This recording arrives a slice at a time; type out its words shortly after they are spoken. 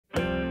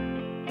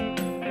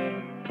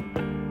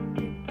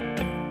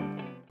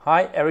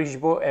Hi, Eric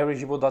Gibaud,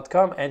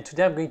 ericgibaud.com, and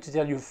today I'm going to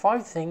tell you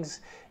 5 things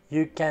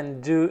you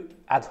can do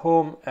at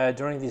home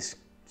during this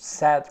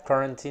sad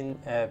quarantine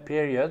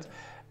period,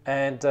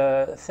 and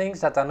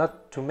things that are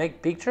not to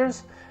make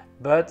pictures,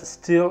 but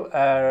still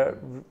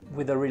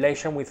with a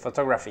relation with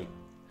photography.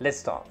 Let's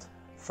start.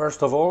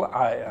 First of all,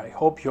 I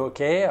hope you're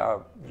okay,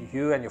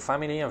 you and your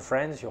family and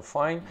friends, you're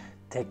fine.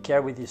 Take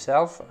care with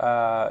yourself.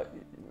 I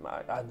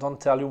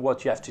don't tell you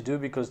what you have to do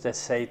because they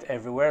say it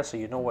everywhere, so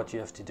you know what you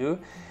have to do.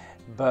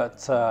 But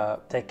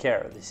take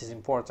care, this is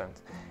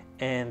important.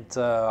 And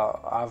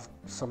I have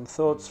some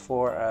thoughts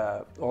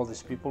for all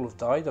these people who've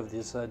died of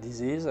this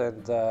disease,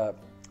 and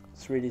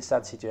it's really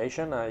sad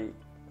situation. I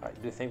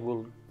do think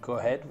we'll go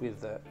ahead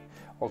with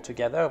all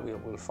together,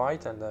 we'll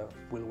fight and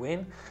we'll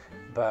win,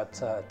 but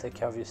take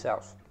care of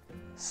yourself.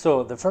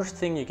 So the first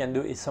thing you can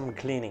do is some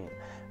cleaning.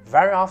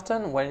 Very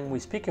often when we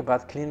speak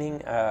about cleaning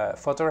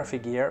photography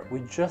gear,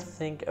 we just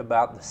think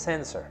about the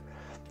sensor.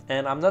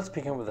 And I'm not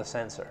speaking with the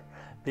sensor,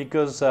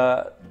 because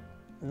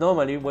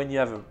normally when you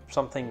have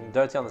something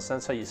dirty on the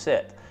sensor, you see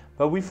it.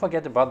 But we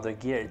forget about the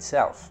gear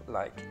itself,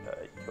 like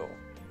your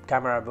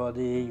camera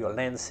body, your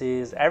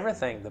lenses,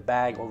 everything, the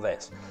bag, all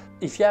this.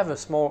 If you have a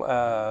small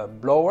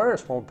blower, a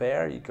small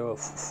pair, you go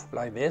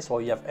like this,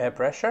 or you have air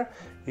pressure,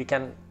 you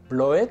can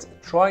blow it.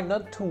 Try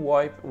not to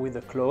wipe with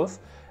a cloth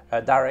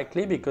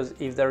directly, because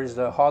if there is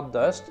a hot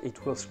dust,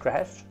 it will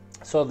scratch.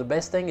 So the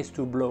best thing is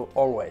to blow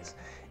always.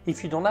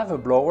 If you don't have a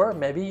blower,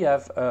 maybe you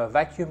have a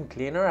vacuum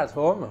cleaner at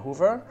home, a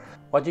Hoover.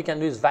 What you can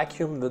do is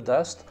vacuum the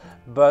dust,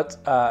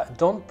 but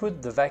don't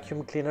put the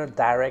vacuum cleaner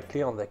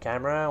directly on the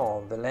camera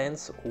or on the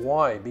lens.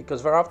 Why?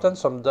 Because very often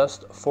some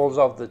dust falls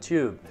off the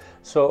tube.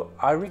 So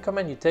I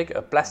recommend you take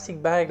a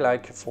plastic bag,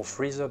 like for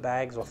freezer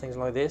bags or things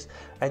like this,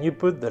 and you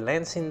put the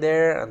lens in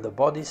there and the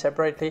body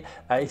separately.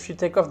 If you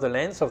take off the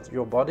lens of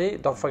your body,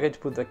 don't forget to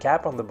put the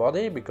cap on the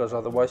body, because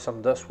otherwise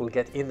some dust will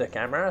get in the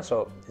camera,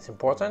 so it's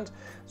important.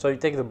 So you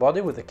take the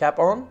body with the cap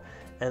on,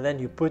 and then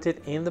you put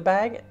it in the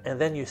bag, and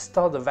then you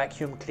start the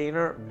vacuum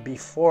cleaner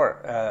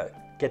before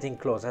getting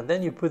close, and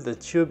then you put the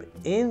tube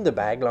in the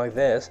bag like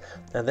this,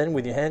 and then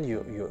with your hand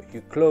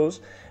you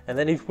close, and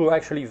then it will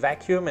actually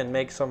vacuum and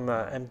make some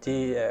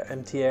empty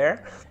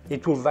air.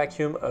 It will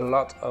vacuum a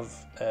lot of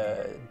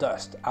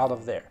dust out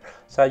of there.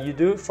 So you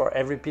do for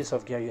every piece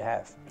of gear you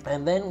have.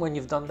 And then when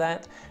you've done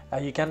that,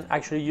 you can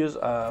actually use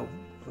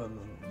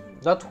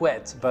not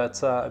wet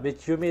but a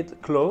bit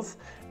humid cloth,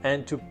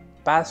 and to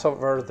pass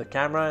over the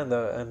camera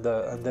and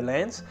the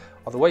lens.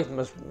 Otherwise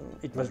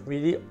it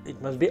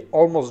must be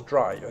almost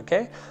dry,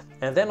 okay?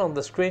 And then on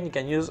the screen you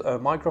can use a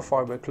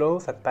microfiber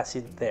cloth and pass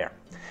it there.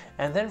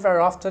 And then very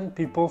often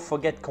people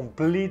forget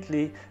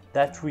completely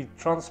that we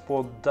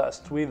transport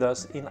dust with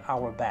us in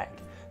our bag.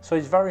 So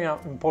it's very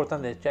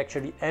important that you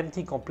actually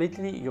empty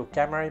completely your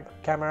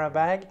camera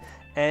bag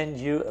and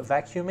you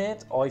vacuum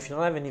it. Or if you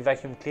don't have any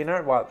vacuum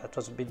cleaner, well, that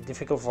was a bit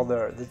difficult for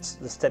the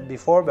step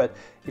before, but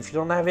if you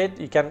don't have it,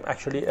 you can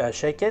actually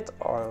shake it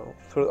or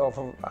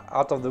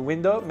out of the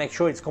window. Make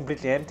sure it's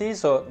completely empty,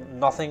 so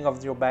nothing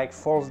of your bag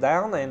falls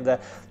down and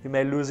you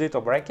may lose it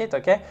or break it,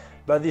 okay?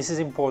 But this is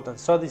important.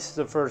 So this is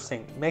the first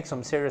thing. Make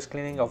some serious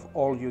cleaning of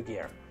all your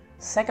gear.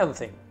 Second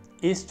thing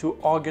is to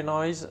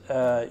organize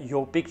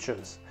your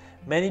pictures.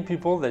 Many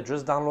people, they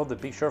just download the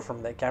picture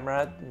from their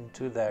camera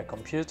into their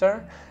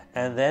computer,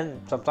 and then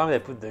sometimes they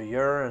put the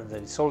year and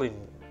it's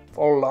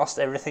all lost,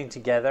 everything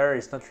together.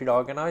 It's not really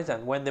organized,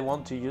 and when they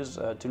want to use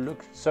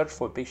search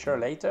for a picture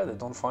later, they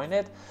don't find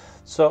it.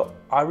 So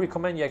I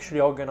recommend you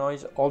actually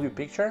organize all your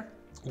picture.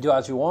 You do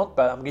as you want,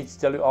 but I'm going to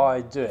tell you how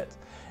I do it.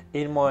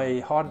 In my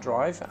hard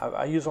drive,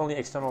 I use only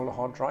external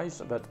hard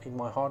drives, but in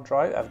my hard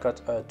drive I've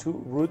got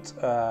 2 root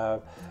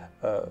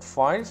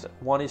files.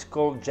 One is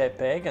called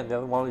JPEG and the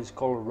other one is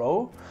called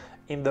RAW.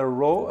 In the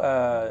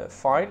RAW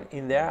file,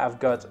 in there I've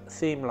got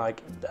theme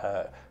like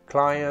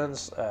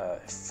clients,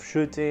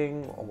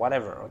 shooting, or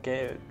whatever,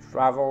 okay,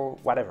 travel,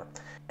 whatever.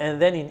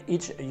 And then in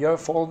each year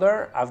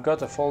folder, I've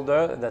got a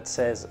folder that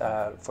says,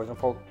 for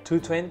example,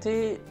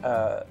 220,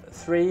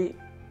 3,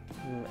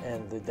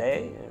 and the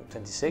day,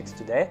 26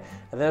 today,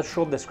 and then a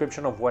short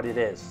description of what it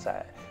is.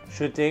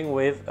 Shooting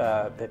with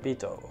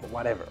Pepito, or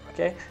whatever,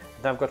 okay?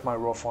 Then I've got my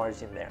raw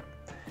files in there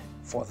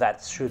for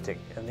that shooting,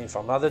 and then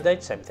for another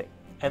date, same thing.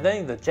 And then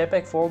in the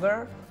JPEG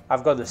folder,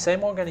 I've got the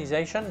same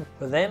organization,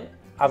 but then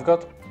I've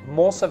got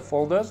more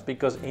subfolders,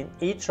 because in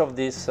each of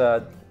these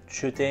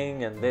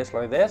shooting and this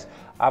like this,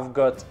 I've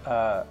got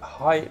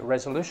high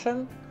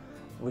resolution,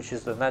 which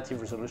is the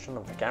native resolution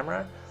of the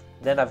camera.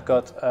 Then I've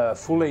got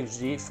full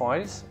HD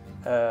files,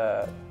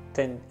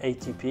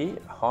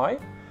 1080p high,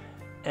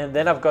 and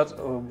then I've got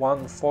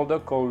one folder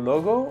called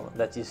logo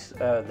that is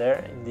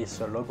there in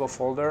this logo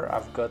folder.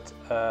 I've got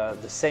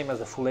the same as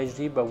the full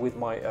HD, but with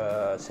my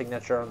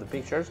signature on the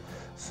pictures.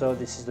 So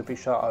this is the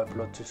picture I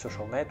upload to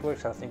social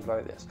networks and things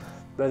like this.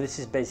 But this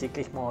is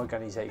basically my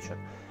organization.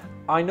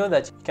 I know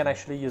that you can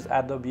actually use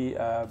Adobe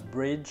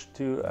Bridge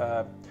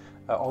to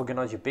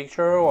organize your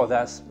picture, or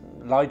there's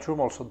Lightroom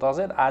also does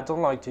it. I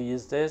don't like to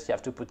use this. You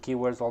have to put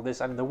keywords, all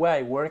this, and the way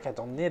I work, I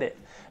don't need it.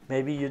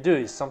 Maybe you do.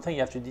 It's something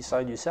you have to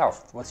decide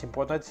yourself. What's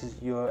important is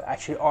you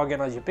actually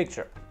organize your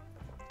picture.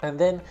 And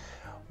then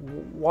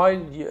while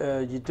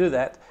you do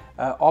that,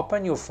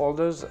 open your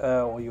folders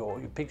or your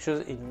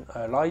pictures in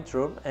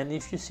Lightroom, and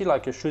if you see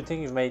like a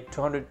shooting, you've made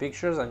 200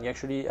 pictures and you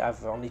actually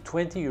have only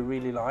 20 you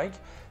really like,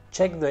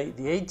 check the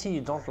 80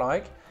 you don't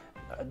like,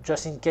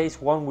 just in case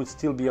one would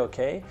still be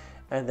okay,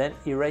 and then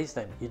erase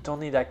them. You don't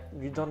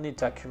need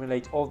to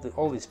accumulate all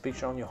these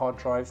pictures on your hard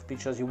drive,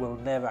 pictures you will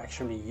never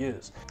actually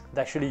use.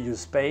 They actually use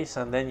space,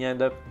 and then you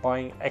end up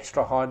buying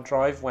extra hard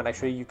drive when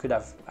actually you could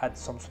have had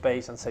some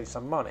space and save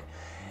some money.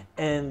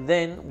 And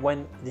then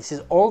when this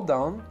is all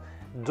done,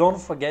 don't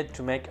forget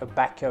to make a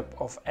backup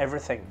of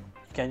everything.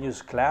 You can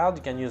use cloud,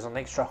 you can use an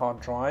extra hard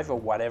drive or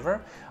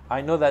whatever.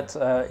 I know that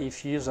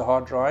if you use a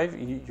hard drive,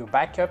 your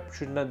backup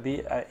should not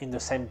be in the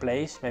same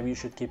place. Maybe you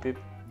should keep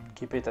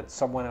it at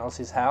someone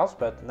else's house,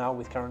 but now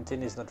with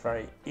quarantine it's not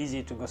very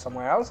easy to go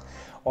somewhere else.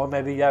 Or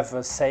maybe you have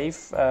a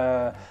safe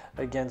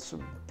against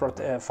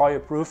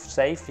fireproof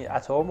safe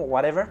at home or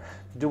whatever.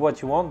 Do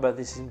what you want, but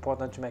this is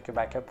important to make a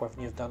backup when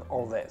you've done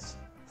all this.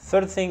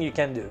 Third thing you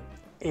can do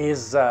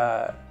is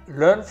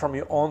learn from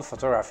your own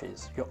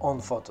photographies, your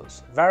own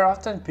photos. Very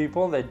often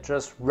people, they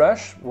just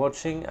rush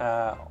watching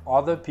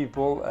other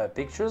people's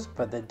pictures,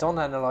 but they don't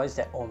analyze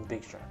their own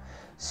picture.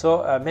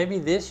 So maybe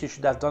this you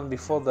should have done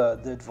before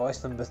the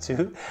advice number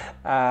 2.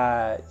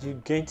 You're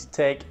going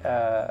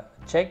to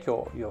check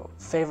your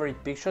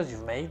favorite pictures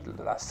you've made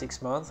the last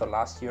 6 months or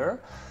last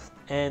year,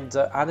 and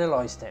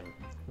analyze them.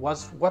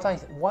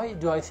 Why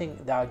do I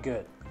think they are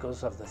good?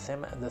 Because of the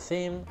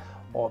theme,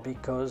 or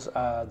because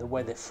the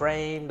way they're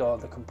framed, or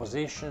the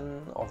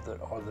composition of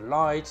or the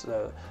lights,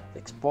 the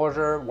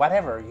exposure,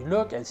 whatever. You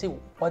look and see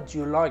what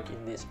you like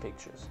in these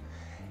pictures,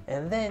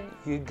 and then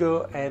you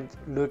go and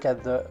look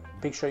at the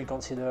picture you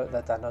consider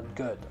that are not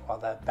good or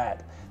that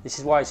bad. This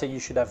is why I say you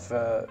should have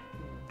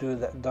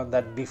done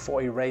that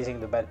before erasing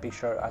the bad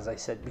picture, as I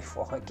said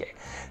before. Okay,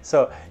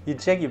 so you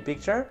check your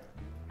picture,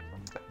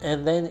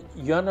 and then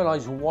you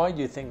analyze why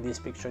do you think this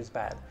picture is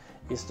bad.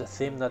 Is the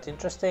theme not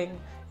interesting?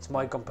 Is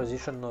my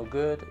composition no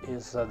good?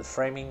 Is the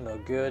framing no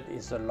good?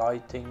 Is the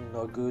lighting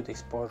no good?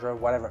 Exposure,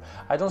 whatever.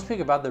 I don't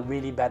speak about the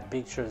really bad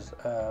pictures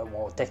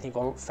or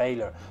technical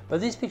failure, but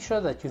these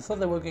pictures that you thought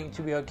they were going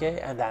to be okay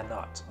and they're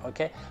not.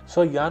 Okay,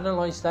 so you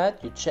analyze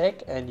that, you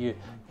check, and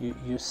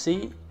you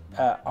see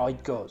how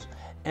it goes.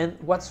 And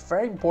what's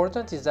very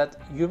important is that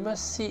you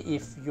must see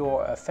if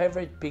your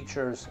favorite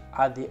pictures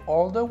are the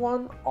older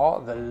one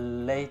or the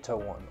later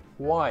one.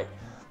 Why?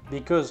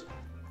 Because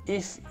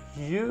if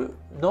you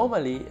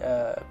normally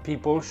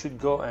people should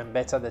go and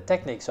better the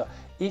technique. So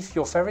if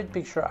your favorite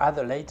picture are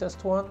the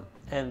latest one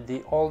and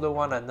the older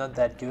one are not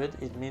that good,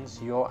 it means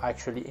you're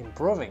actually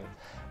improving.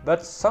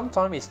 But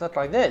sometimes it's not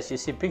like this. You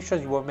see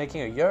pictures you were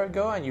making a year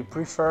ago and you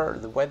prefer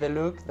the way they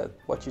look than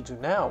what you do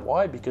now.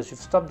 Why? Because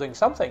you've stopped doing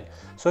something.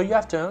 So you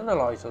have to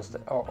analyze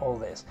all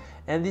this.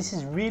 And this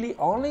is really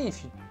only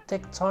if you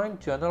take time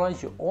to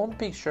analyze your own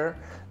picture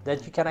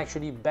that you can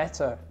actually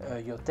better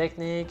your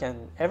technique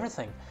and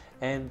everything.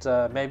 And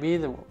maybe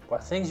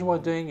what things you were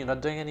doing you're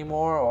not doing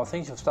anymore, or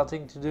things you're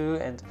starting to do,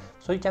 and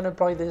so you can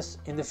apply this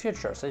in the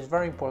future. So it's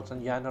very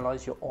important you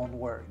analyze your own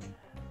work.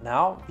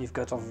 Now you've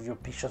got all of your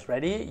pictures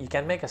ready, you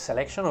can make a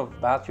selection of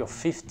about your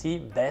 50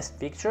 best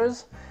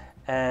pictures.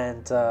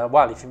 And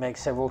well, if you make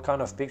several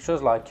kind of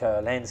pictures like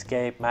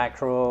landscape,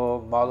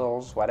 macro,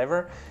 models,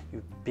 whatever,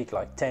 you pick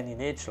like 10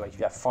 in each. Like if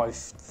you have 5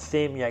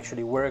 themes you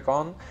actually work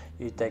on,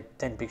 you take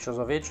 10 pictures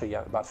of each, so you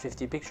have about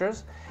 50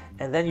 pictures.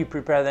 And then you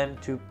prepare them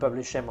to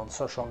publish them on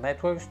social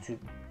networks to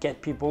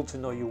get people to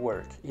know your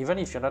work. Even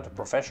if you're not a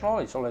professional,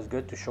 it's always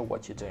good to show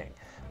what you're doing.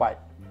 Well,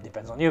 it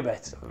depends on you,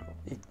 but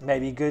it may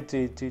be good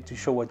to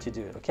show what you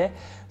do, okay?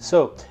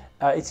 So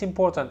it's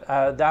important.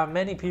 There are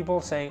many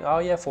people saying, oh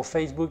yeah, for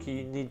Facebook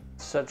you need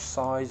such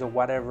size or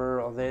whatever,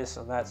 or this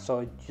and that,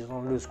 so you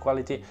don't lose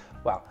quality.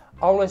 Well,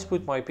 I always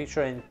put my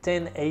picture in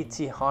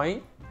 1080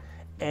 high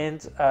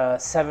and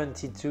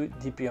 72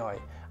 dpi.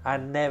 I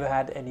never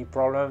had any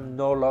problem,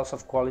 no loss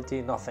of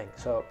quality, nothing.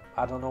 So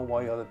I don't know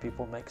why other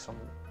people make some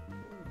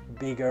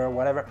bigger or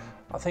whatever.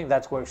 I think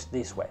that works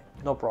this way,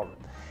 no problem.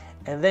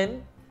 And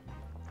then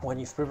when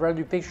you've prepared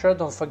your picture,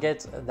 don't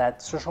forget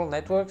that social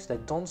networks,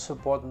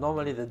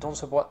 normally they don't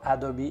support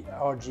Adobe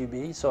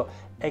RGB, so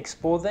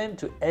export them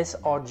to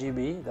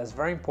sRGB. That's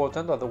very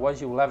important,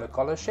 otherwise you will have a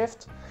color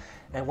shift.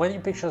 And when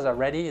your pictures are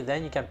ready,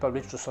 then you can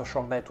publish to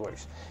social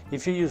networks.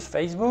 If you use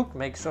Facebook,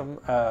 make some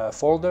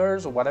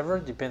folders or whatever,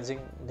 depending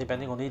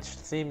on each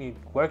theme you're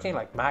working,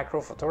 like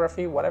macro,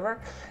 photography,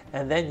 whatever.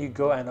 And then you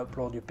go and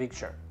upload your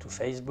picture to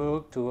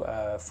Facebook, to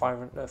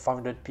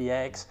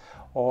 500px,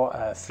 or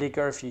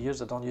Flickr if you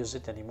use it. I don't use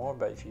it anymore,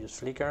 but if you use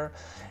Flickr.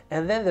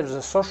 And then there's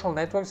a social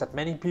networks that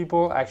many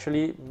people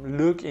actually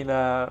look in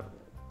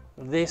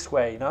this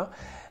way, you know.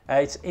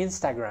 It's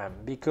Instagram,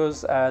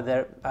 because at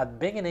the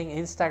beginning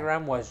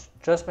Instagram was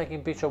just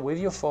making picture with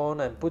your phone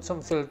and put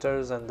some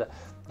filters, and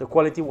the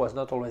quality was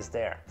not always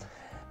there.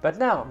 But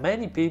now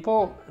many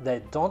people,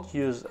 they don't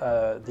use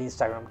the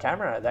Instagram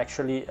camera. They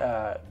actually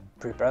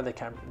prepare the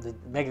camera, they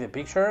make the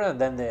picture,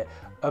 and then they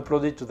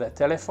upload it to their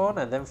telephone,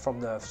 and then from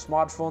the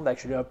smartphone they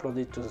actually upload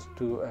it to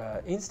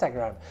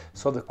Instagram.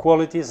 So the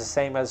quality is the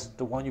same as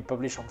the one you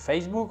publish on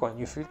Facebook or on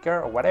your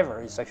Flickr or whatever.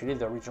 It's actually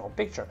the original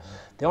picture.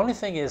 The only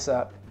thing is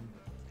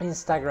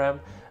Instagram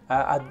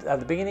at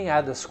the beginning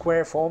had a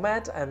square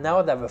format, and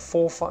now they have a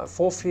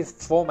 4/5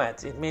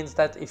 format. It means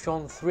that if you're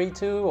on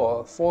 3:2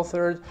 or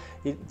 4/3,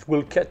 it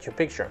will cut your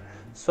picture.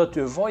 So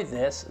to avoid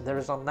this, there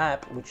is an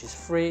app which is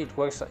free. It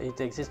works. It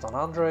exists on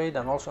Android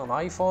and also on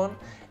iPhone.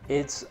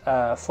 It's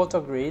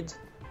PhotoGrid,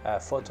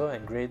 Photo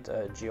and Grid,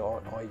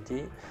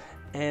 G-R-I-D,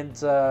 and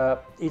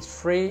it's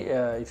free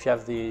if you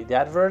have the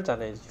advert,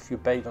 and if you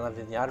pay, you don't have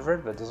any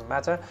advert, but it doesn't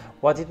matter.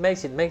 What it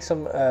makes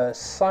some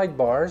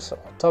sidebars or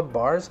top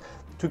bars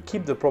to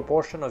keep the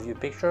proportion of your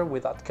picture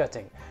without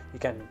cutting. You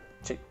can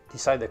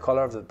decide the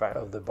color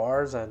of the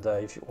bars, and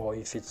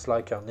if it's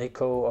like an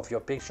echo of your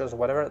pictures or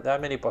whatever. There are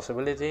many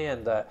possibilities,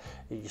 and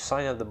you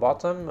sign at the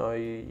bottom, or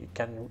you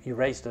can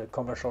erase the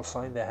commercial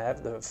sign they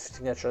have, the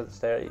signature that's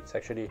there. It's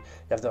actually,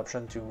 you have the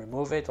option to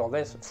remove it. All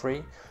this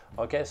free.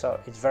 Okay, so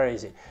it's very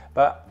easy.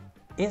 But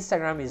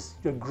Instagram is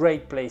a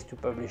great place to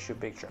publish your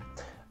picture.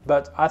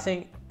 But I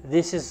think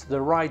this is the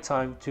right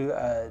time to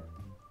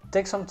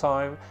take some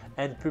time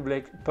and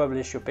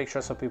publish your picture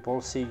so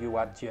people see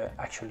what you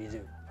actually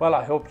do. Well,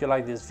 I hope you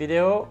like this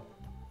video.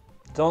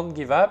 Don't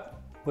give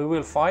up. We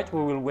will fight.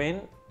 We will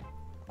win.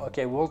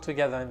 Okay, we're all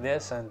together in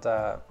this, and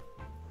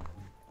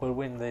we'll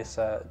win this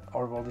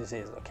horrible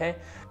disease. Okay.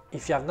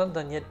 If you have not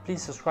done yet,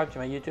 please subscribe to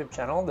my YouTube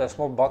channel. There's a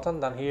small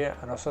button down here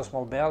and also a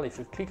small bell. If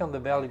you click on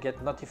the bell, you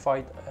get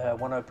notified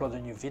when I upload a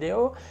new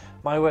video.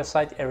 My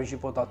website,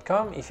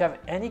 Gibaud.com. If you have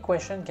any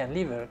question, you can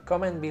leave a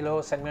comment below.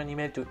 Send me an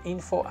email to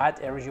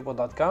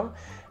info@Gibaud.com.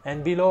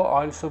 And below,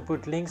 I also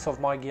put links of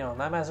my gear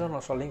on Amazon,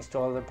 also links to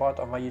other parts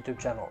of my YouTube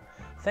channel.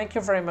 Thank you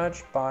very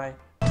much. Bye.